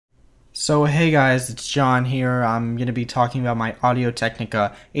So hey guys, it's John here. I'm going to be talking about my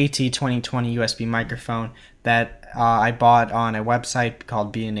Audio-Technica AT2020 USB microphone that I bought on a website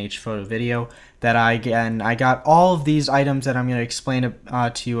called B&H Photo Video. That I got all of these items that I'm going to explain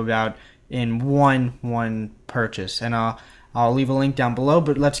to you about in one purchase, and I'll leave a link down below.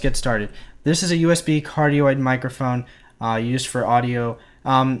 But let's get started. This is a USB cardioid microphone used for audio.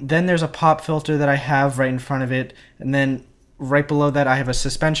 Then there's a pop filter that I have right in front of it, and then right below that I have a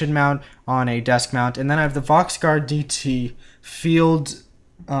suspension mount on a desk mount, and then I have the VoxGuard DT field,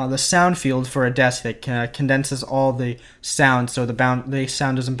 the sound field for a desk that condenses all the sound so the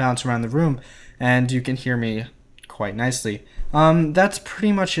sound doesn't bounce around the room and you can hear me quite nicely. That's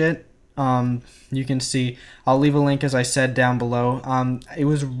pretty much it. You can see, I'll leave a link as I said down below. It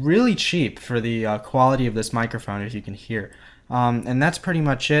was really cheap for the quality of this microphone, as you can hear. And that's pretty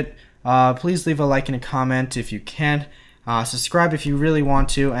much it. Please leave a like and a comment if you can. Subscribe if you really want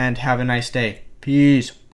to, and have a nice day. Peace.